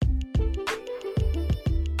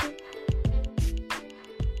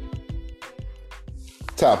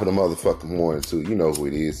Top of the motherfucking morning, too. You know who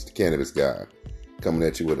it is. The Cannabis Guy. Coming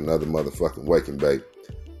at you with another motherfucking wake and bake.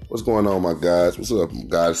 What's going on, my guys? What's up,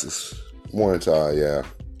 guys? It's morning time, yeah.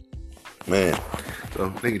 Man, so I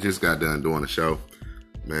think it just got done doing the show.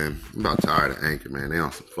 Man, I'm about tired of Anchor, man. They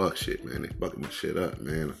on some fuck shit, man. They fucking my shit up,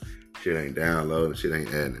 man. Shit ain't downloading. Shit ain't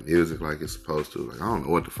adding the music like it's supposed to. Like, I don't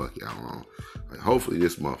know what the fuck y'all on. Like, hopefully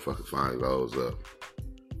this motherfucker finally loads up.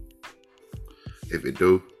 If it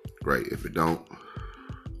do, great. If it don't,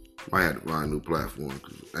 might have to find a new platform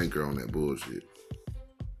because Anchor on that bullshit.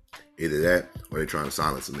 Either that or they trying to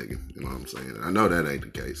silence a nigga. You know what I'm saying? And I know that ain't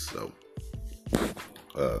the case. So,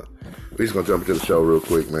 we just gonna jump into the show real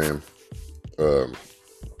quick, man.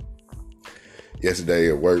 Yesterday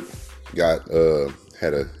at work,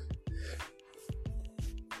 had a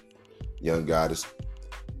young goddess,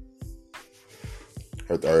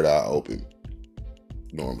 her third eye open.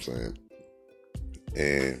 You know what I'm saying?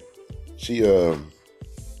 And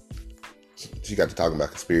she got to talking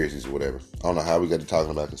about conspiracies or whatever. I don't know how we got to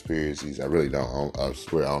talking about conspiracies. I really don't. I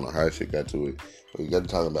swear I don't know how shit got to it. But we got to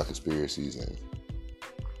talking about conspiracies, and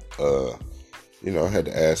I had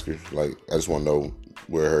to ask her. Like, I just want to know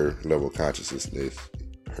where her level of consciousness is.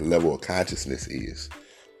 And I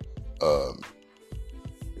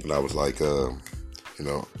was like,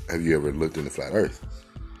 have you ever looked into flat Earth?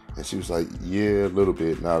 And she was like, yeah, a little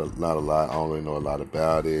bit, not a lot. I don't really know a lot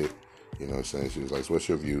about it. You know what I'm saying? She was like, so what's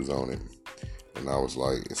your views on it? And I was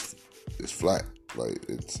like, it's flat. Like,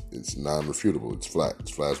 it's non-refutable. It's flat.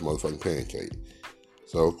 It's flat as a motherfucking pancake.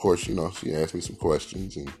 So, of course, she asked me some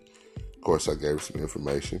questions. And, of course, I gave her some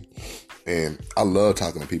information. And I love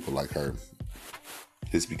talking to people like her.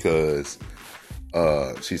 Just because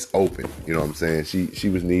she's open. You know what I'm saying? She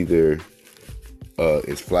was neither...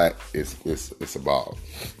 it's flat, it's a ball.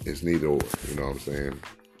 It's neither or, you know what I'm saying?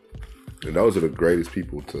 And those are the greatest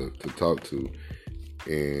people to talk to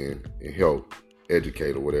and help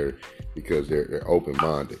educate or whatever, because they're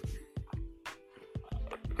open-minded.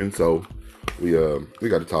 And so we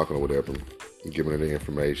got to talking or whatever, and giving her the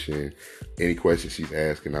information. Any questions she's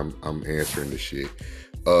asking, I'm answering the shit.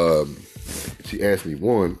 She asked me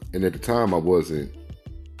one, and at the time I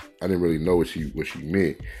didn't really know what she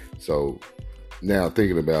meant. So now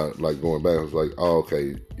thinking about, like, going back, I was like, oh,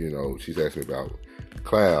 okay, she's asking me about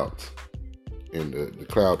clouds and the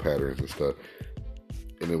cloud patterns and stuff.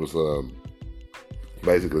 And it was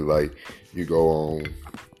basically like, you go on,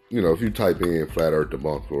 if you type in flat earth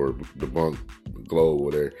debunk or debunk globe or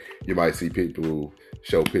whatever, you might see people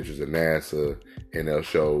show pictures of NASA, and they'll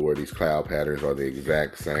show where these cloud patterns are the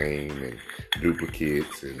exact same, and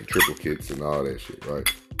duplicates and triplicates and all that shit, right?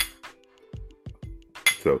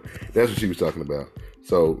 So that's what she was talking about.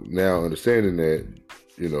 So now understanding that,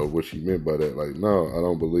 what she meant by that, like, no, I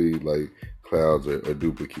don't believe like clouds are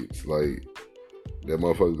duplicates. Like, that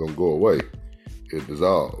motherfucker's gonna go away. It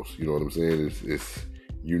dissolves. You know what I'm saying? It's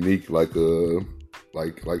unique, like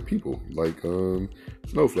people, like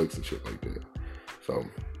snowflakes and shit like that. So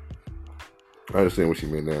I understand what she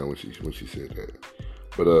meant now when she said that.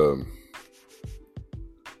 But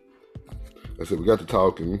I said we got to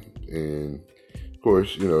talking, and of course,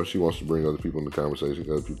 she wants to bring other people in the conversation,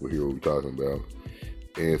 other people hear what we're talking about.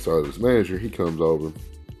 And so this manager, he comes over,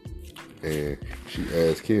 and she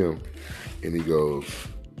asks him, and he goes,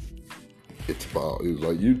 it's fall. He was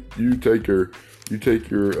like, you take your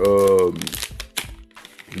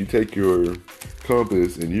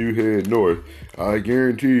compass and you head north. I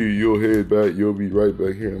guarantee you'll head back. You'll be right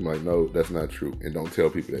back here. I'm like, no, that's not true. And don't tell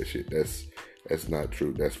people that shit. That's not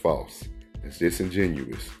true. That's false. It's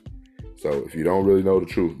disingenuous. So if you don't really know the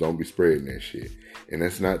truth, don't be spreading that shit. And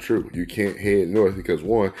that's not true. You can't head north because,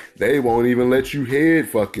 one, they won't even let you head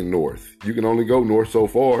fucking north. You can only go north so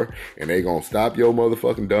far, and they gonna stop your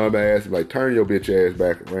motherfucking dumb ass and like, turn your bitch ass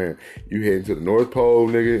back around. You heading to the North Pole,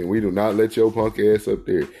 nigga, and we do not let your punk ass up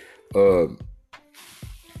there.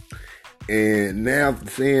 And now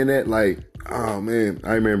saying that, like, oh man,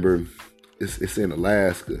 I remember it's in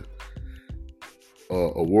Alaska,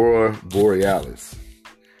 Aurora Borealis.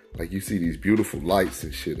 Like, you see these beautiful lights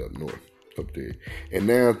and shit up north, up there. And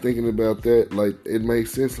now thinking about that, like, it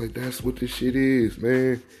makes sense. Like, that's what this shit is,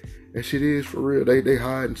 man. That shit is for real. They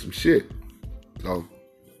hiding some shit. So,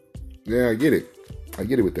 yeah, I get it. I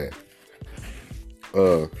get it with that.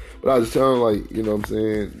 But I was just telling him, like, you know what I'm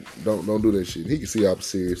saying? Don't do that shit. He can see I'm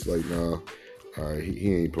serious. Like, nah, alright,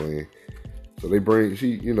 he ain't playing. So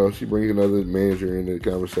she brings another manager into the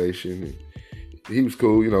conversation. And he was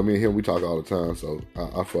cool. Me and him, we talk all the time. So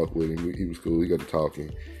I fuck with him. He was cool. He got to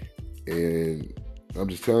talking. And I'm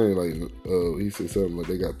just telling you, like, he said something like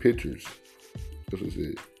they got pictures. That's what he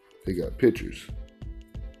said. They got pictures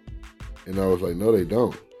And I was like, no, they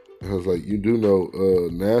don't. I was like, you do know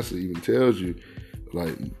NASA even tells you,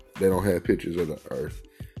 like, they don't have pictures of the Earth.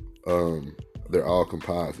 They're all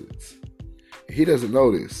composites. He doesn't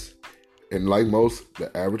know this. And like most,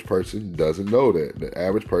 the average person doesn't know that. The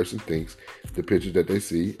average person thinks the pictures that they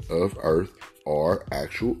see of Earth are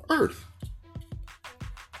actual Earth.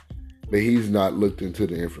 But he's not looked into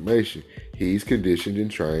the information. He's conditioned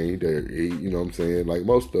and trained. You know what I'm saying? Like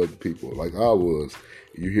most other people, like I was.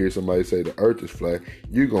 You hear somebody say the Earth is flat,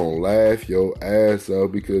 you're going to laugh your ass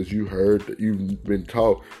up because you've been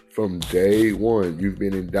taught from day one. You've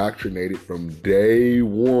been indoctrinated from day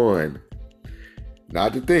one.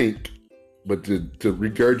 Not to think, but to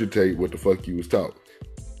regurgitate what the fuck you was taught.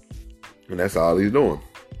 And that's all he's doing.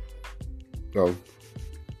 So,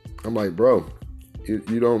 I'm like, bro,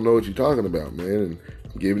 you don't know what you're talking about, man. And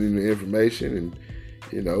I'm giving him the information and,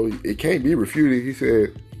 you know, it can't be refuted. He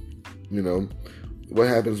said, you know, what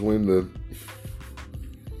happens when the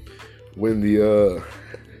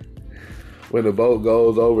boat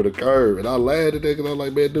goes over the curve? And I laughed at that because I was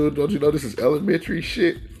like, man, dude, don't you know this is elementary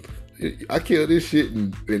shit? I killed this shit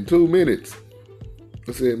in 2 minutes.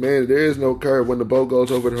 I said, man, there is no curve when the boat goes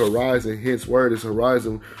over the horizon. Hence word is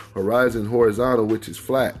horizon horizontal, which is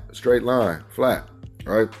flat, straight line, flat.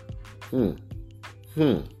 Right? Make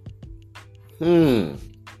you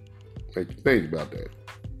think about that.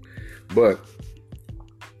 But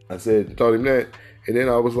I told him that, and then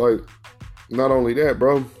I was like, not only that,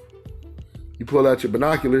 bro, you pull out your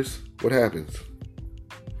binoculars, what happens?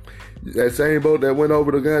 That same boat that went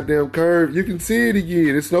over the goddamn curve, you can see it again.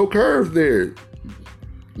 There's no curve there.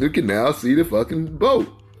 You can now see the fucking boat.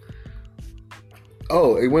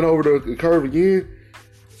 Oh, it went over the curve again?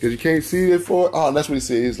 Because you can't see it for. Oh, and that's what he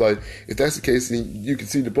said. He's like, if that's the case, then you can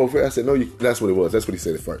see the boat. I said, no, that's what it was. That's what he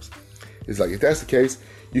said at first. It's like, if that's the case,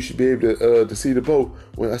 you should be able to see the boat.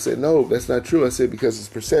 When I said, no, that's not true. I said, because it's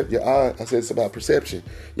perception. Your eye, I said, it's about perception.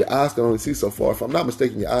 Your eyes can only see so far. If I'm not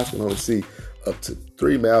mistaken, your eyes can only see up to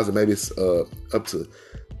 3 miles, or maybe it's up to,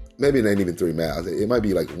 maybe it ain't even 3 miles. It might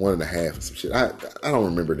be like 1.5 or some shit. I don't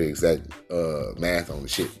remember the exact math on the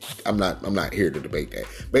shit. I'm not here to debate that.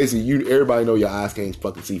 Basically, everybody know your eyes can't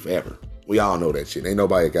fucking see forever. We all know that shit. Ain't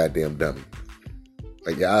nobody a goddamn dummy.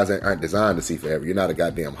 Like, your eyes aren't designed to see forever. You're not a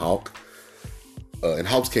goddamn hawk. And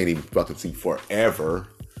hawks can't even fucking see forever.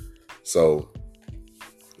 So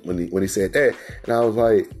when he said that, and I was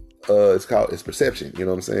like, it's perception, you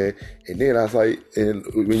know what I'm saying? And then I was like, and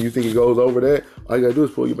when you think it goes over that, all you gotta do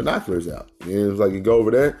is pull your binoculars out. And it was like, you go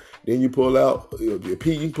over there, then you pull out you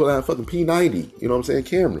can pull out a fucking P90, you know what I'm saying,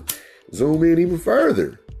 camera. Zoom in even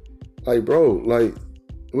further. Like, bro, like,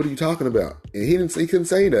 what are you talking about? And he couldn't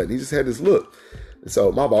say nothing. He just had this look. And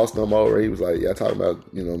so my boss come over, he was like, yeah, talking about,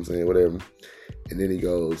 you know what I'm saying, whatever. And then he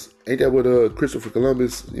goes, ain't that what Christopher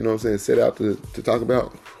Columbus, you know what I'm saying, set out to talk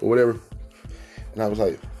about or whatever? And I was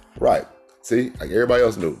like, right. See, like everybody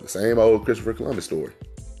else knew. The same old Christopher Columbus story.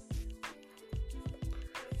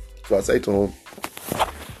 So I say to him,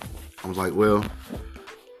 I was like, well,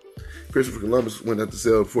 Christopher Columbus went out to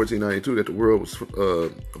sell 1492 that the world was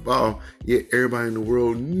evolved, yet everybody in the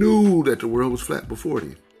world knew that the world was flat before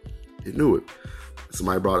then. They knew it.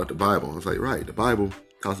 Somebody brought up the Bible. I was like, right, the Bible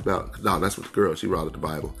talks about, no, that's what the girl, she brought up the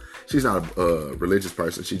Bible. She's not a religious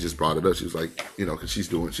person. She just brought it up. She was like, you know, because she's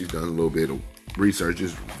done a little bit of research,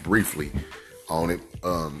 just briefly on it.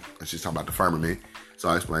 And she's talking about the firmament. So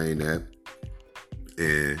I explained that.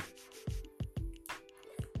 And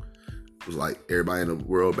it was like everybody in the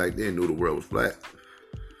world back then knew the world was flat.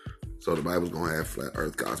 So the Bible's going to have flat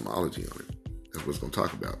earth cosmology on it. That's what it's going to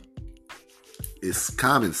talk about. It's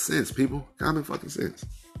common sense, people. Common fucking sense.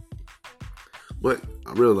 But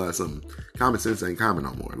I realized something. Common sense ain't common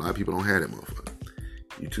no more. A lot of people don't have that motherfucker.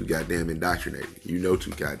 You too goddamn indoctrinated. You know too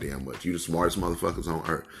goddamn much. You the smartest motherfuckers on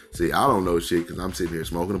earth. See, I don't know shit because I'm sitting here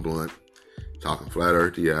smoking a blunt, talking flat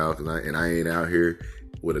earth to y'all, and I ain't out here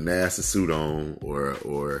with a NASA suit on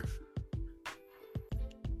or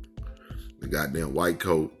the goddamn white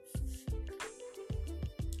coat.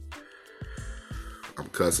 I'm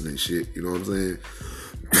cussing and shit. You know what I'm saying?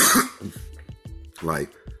 Like,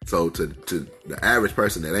 so to the average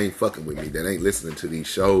person that ain't fucking with me, that ain't listening to these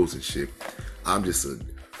shows and shit, I'm just a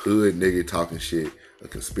hood nigga talking shit, a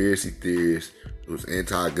conspiracy theorist who's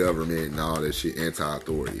anti-government and all that shit,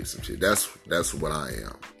 anti-authority and some shit. That's what I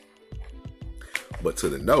am. But to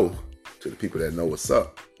the people that know what's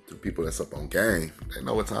up, to the people that's up on game, they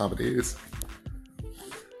know what time it is.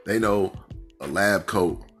 They know a lab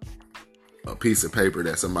coat, a piece of paper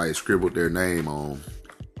that somebody scribbled their name on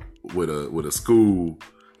with a school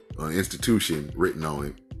institution written on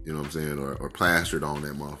it, you know what I'm saying, or plastered on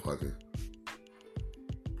that motherfucker.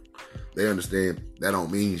 They understand that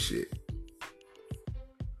don't mean shit.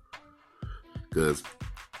 Because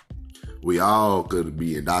we all could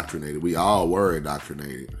be indoctrinated. We all were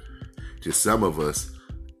indoctrinated. Just some of us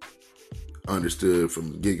understood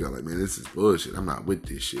from the get-go, like, man, this is bullshit. I'm not with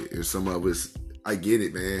this shit. And some of us, I get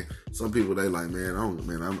it, man. Some people, they like, man,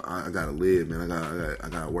 I gotta live, man. I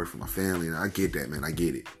gotta work for my family. And I get that, man. I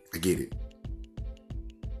get it.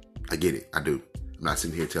 I do. I'm not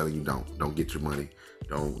sitting here telling you don't get your money.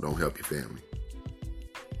 Don't help your family.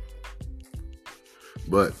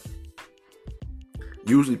 But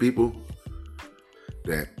usually people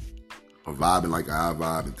that are vibing like I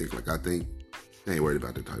vibe and think like I think, they ain't worried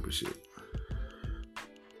about that type of shit.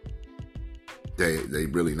 They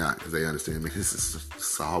really not, because they understand, man, this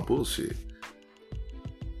is all bullshit.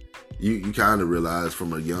 You kind of realize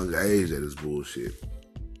from a young age that it's bullshit.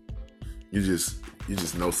 You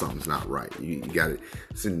just know something's not right. You got it.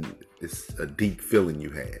 It's a deep feeling you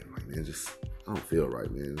have. Like, man, I don't feel right,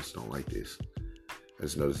 man. I just don't like this. I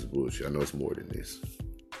just know this is bullshit. I know it's more than this.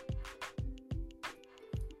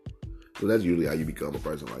 So that's usually how you become a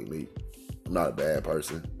person like me. I'm not a bad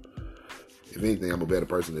person. If anything, I'm a better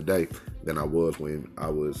person today than I was when I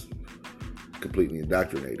was completely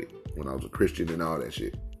indoctrinated, when I was a Christian and all that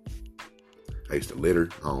shit. I used to litter.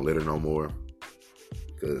 I don't litter no more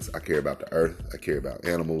because I care about the earth. I care about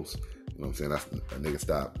animals. You know what I'm saying? That's a nigga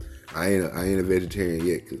stop. I ain't a vegetarian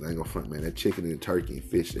yet, because I ain't gonna front, man. That chicken and turkey and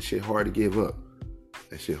fish, that shit hard to give up.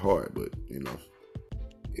 That shit hard, but you know,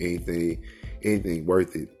 anything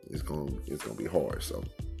worth it is gonna be hard. So,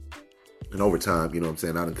 and over time, you know what I'm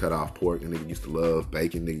saying, I done cut off pork. And nigga used to love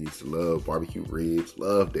bacon. Nigga used to love barbecue ribs.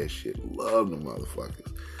 Love that shit. Love them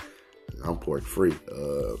motherfuckers. I'm pork free.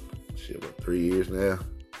 3 years now.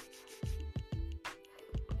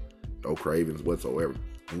 No cravings whatsoever.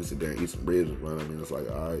 You can sit there and eat some ribs in front of me. It's like,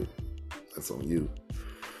 all right, that's on you.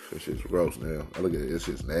 That shit's gross now. I look at it, it's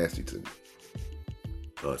just nasty to me.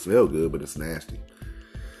 It smells good, but it's nasty.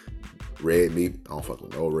 Red meat, I don't fuck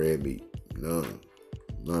with no red meat. None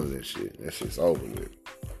of that shit. That shit's over with.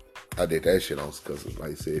 I did that shit on because,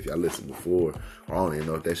 like I said, if y'all listened before, I don't even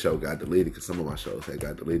know if that show got deleted, because some of my shows had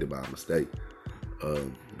got deleted by mistake.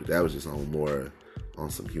 But that was just on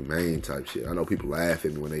some humane type shit. I know people laugh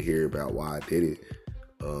at me when they hear about why I did it.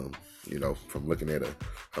 You know, from looking at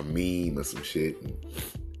a meme or some shit, and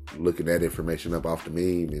looking that information up off the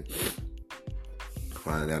meme and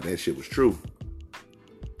finding out that shit was true.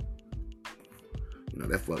 You know,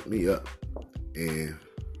 that fucked me up. And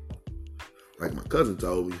like my cousin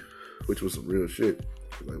told me, which was some real shit.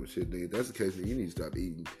 Like, well, shit, nigga, if that's the case, then you need to stop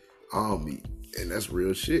eating all meat. And that's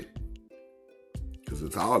real shit. Because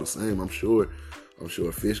it's all the same, I'm sure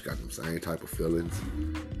fish got them same type of feelings.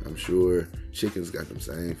 I'm sure chickens got them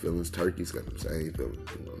same feelings. Turkeys got them same feelings.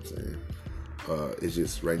 You know what I'm saying? It's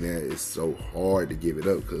just right now it's so hard to give it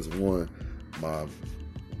up, because one, I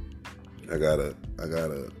gotta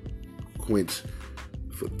quench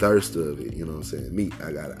for thirst of it. You know what I'm saying? Meat.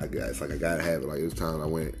 It's like I gotta have it. Like, it was time I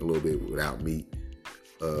went a little bit without meat.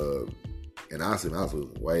 And honestly, I was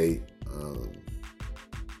losing weight.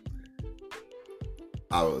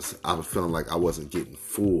 I was feeling like I wasn't getting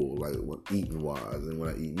full, like when eating wise, and when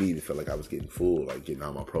I eat meat, it felt like I was getting full, like getting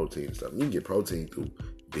all my protein and stuff. You can get protein through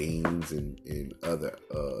beans and other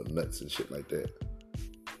nuts and shit like that,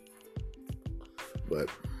 but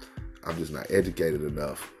I'm just not educated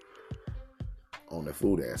enough on the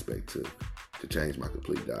food aspect to change my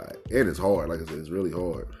complete diet. And it's hard, like I said, it's really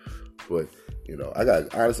hard. But you know, I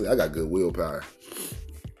got good willpower.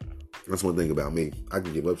 That's one thing about me. I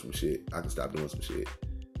can give up some shit. I can stop doing some shit.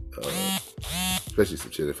 Especially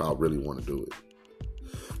some shit if I really want to do it.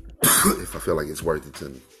 If I feel like it's worth it to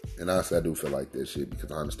me. And honestly, I do feel like that shit,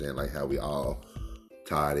 because I understand like how we all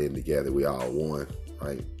tied in together. We all one.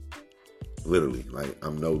 Like, literally. Like,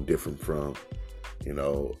 I'm no different from, you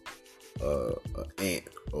know, an ant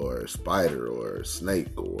or a spider or a snake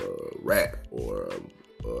or a rat or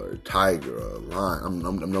a tiger or a lion.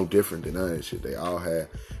 I'm no different than none of that shit. They all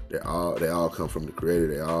come from the Creator.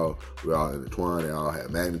 We're all intertwined. They all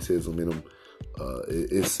have magnetism in them.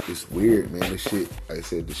 It's weird, man. This shit, like I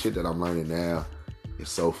said, the shit that I'm learning now is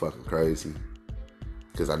so fucking crazy,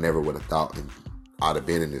 because I never would have thought I'd have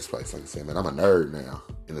been in this place. Like I said, man, I'm a nerd now,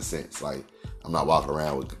 in a sense. Like, I'm not walking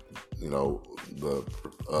around with, you know, the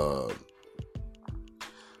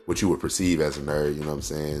what you would perceive as a nerd. You know what I'm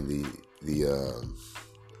saying? The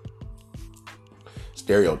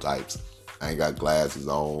stereotypes. I ain't got glasses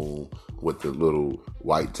on with the little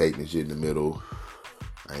white tape and shit in the middle.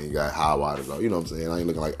 I ain't got high waters on. You know what I'm saying? I ain't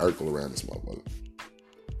looking like Urkel around this motherfucker.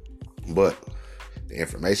 But the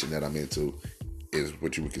information that I'm into is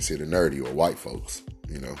what you would consider nerdy, or white folks.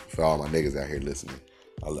 for all my niggas out here listening,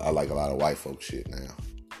 I like a lot of white folk shit now.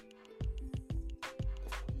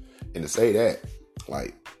 And to say that,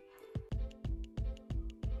 like,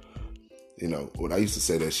 when I used to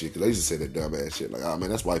say that shit, because I used to say that dumbass shit, like, oh man,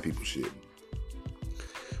 that's white people shit.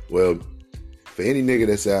 Well, for any nigga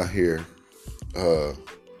that's out here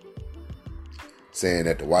saying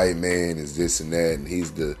that the white man is this and that, and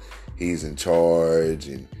he's in charge,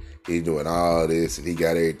 and he's doing all this, and he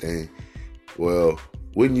got everything, well,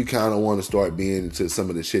 wouldn't you kind of want to start being into some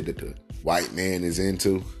of the shit that the white man is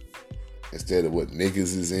into instead of what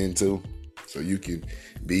niggas is into, so you can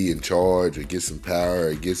be in charge or get some power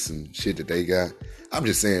or get some shit that they got? I'm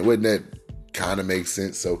just saying, wouldn't that kind of make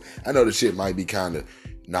sense? So I know the shit might be kind of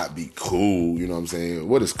not be cool, you know what I'm saying?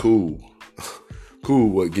 What is cool? Cool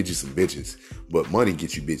what get you some bitches, but money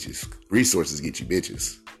get you bitches. Resources get you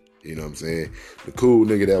bitches. You know what I'm saying? The cool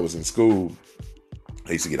nigga that was in school,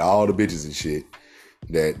 he used to get all the bitches and shit,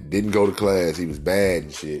 that didn't go to class, he was bad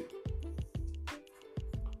and shit.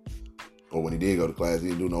 Or when he did go to class, he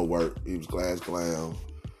didn't do no work. He was class clown,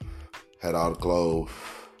 had all the clothes,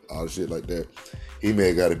 all the shit like that. He may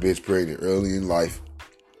have got a bitch pregnant early in life,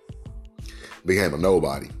 became a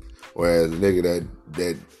nobody. Whereas a nigga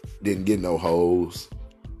that didn't get no hoes,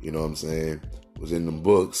 you know what I'm saying, was in them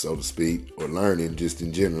books, so to speak, or learning just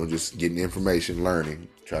in general, just getting information, learning,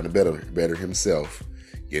 trying to better himself,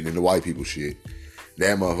 getting into white people shit.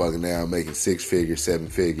 That motherfucker now making 6 figures, 7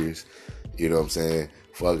 figures, you know what I'm saying,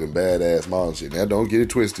 fucking badass mom shit. Now don't get it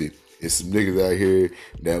twisted. It's some niggas out here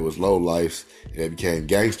that was low lifes that became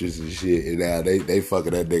gangsters and shit, and now they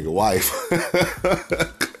fucking that nigga wife.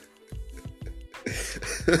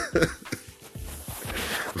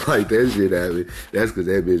 Like that shit happened. That's because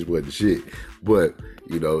that bitch wasn't shit. But,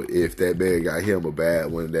 if that man got him a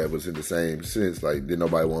bad one that was in the same sense, like, didn't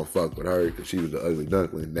nobody want to fuck with her because she was the ugly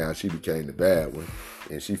duckling. Now she became the bad one,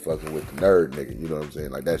 and she fucking with the nerd nigga. You know what I'm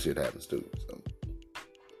saying? Like, that shit happens too. So,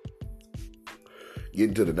 get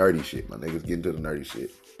into the nerdy shit, my niggas. Get into the nerdy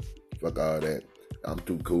shit. Fuck all that. I'm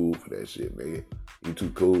too cool for that shit, man. You too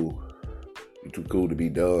cool. You too cool to be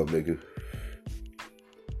dumb, nigga.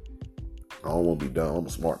 I don't want to be dumb. I'm a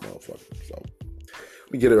smart motherfucker. So,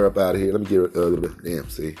 let me get her up out of here. Let me get her a little bit. Damn,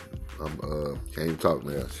 see. Can't even talk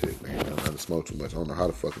now. Shit, man. I don't have to smoke too much. I don't know how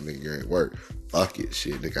the fuck a nigga ain't work. Fuck it,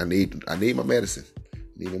 shit, nigga. I need my medicine. I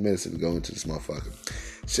need my medicine to go into this motherfucker.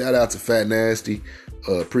 Shout out to Fat Nasty.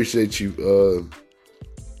 Appreciate you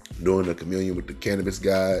doing the communion with the cannabis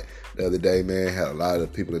guy the other day, man. Had a lot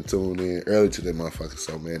of people that tuned in early to that motherfucker.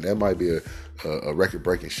 So, man, that might be a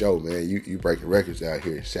record-breaking show, man. You breaking records out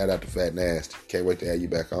here. Shout out to Fat Nasty. Can't wait to have you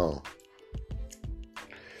back on.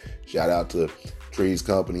 Shout out to Trees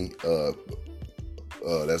Company.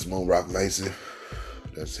 That's Moon Rock Mason.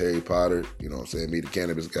 That's Harry Potter. You know what I'm saying? Me, the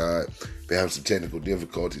cannabis guy. Been having some technical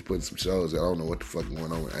difficulties putting some shows out. I don't know what the fuck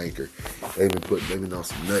going on with Anchor. They've been on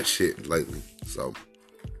some nut shit lately. So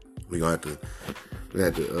we have to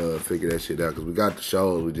figure that shit out, because we got the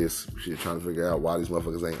shows. We just trying to figure out why these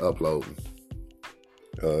motherfuckers ain't uploading.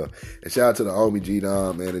 And shout out to the homie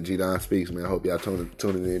G-Don, man. The G-Don Speaks, man. I hope y'all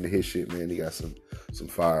tuning in to his shit, man. He got some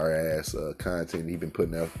fire ass content. He been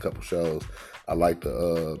putting out a couple shows. I like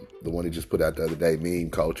the one he just put out the other day,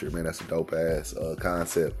 Meme Culture, man. That's a dope ass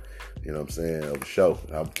concept, you know what I'm saying, of a show.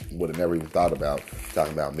 I would have never even thought about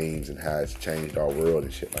talking about memes and how it's changed our world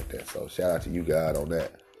and shit like that. So shout out to you, God, on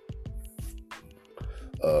that.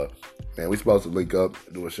 Man, we supposed to link up,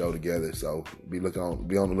 do a show together, so be on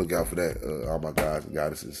the lookout for that. All my guys and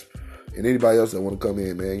goddesses, and anybody else that want to come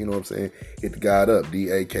in, man, you know what I'm saying, hit the guide up,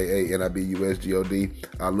 DAKANIBUSGOD.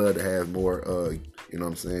 I love to have more, you know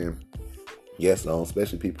what I'm saying, yes, on,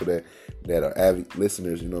 especially people that are avid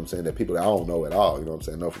listeners, you know what I'm saying, that people that I don't know at all, you know what I'm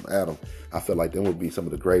saying, know from Adam. I feel like them would be some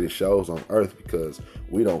of the greatest shows on earth, because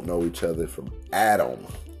we don't know each other from Adam.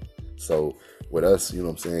 So with us, you know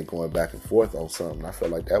what I'm saying, going back and forth on something, I feel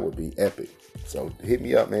like that would be epic. So hit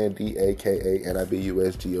me up, man,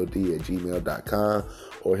 DAKANIBUSGOD@gmail.com,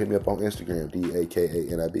 or hit me up on Instagram,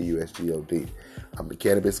 DAKANIBUSGOD. I'm the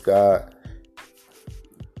Cannabis God.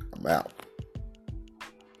 I'm out.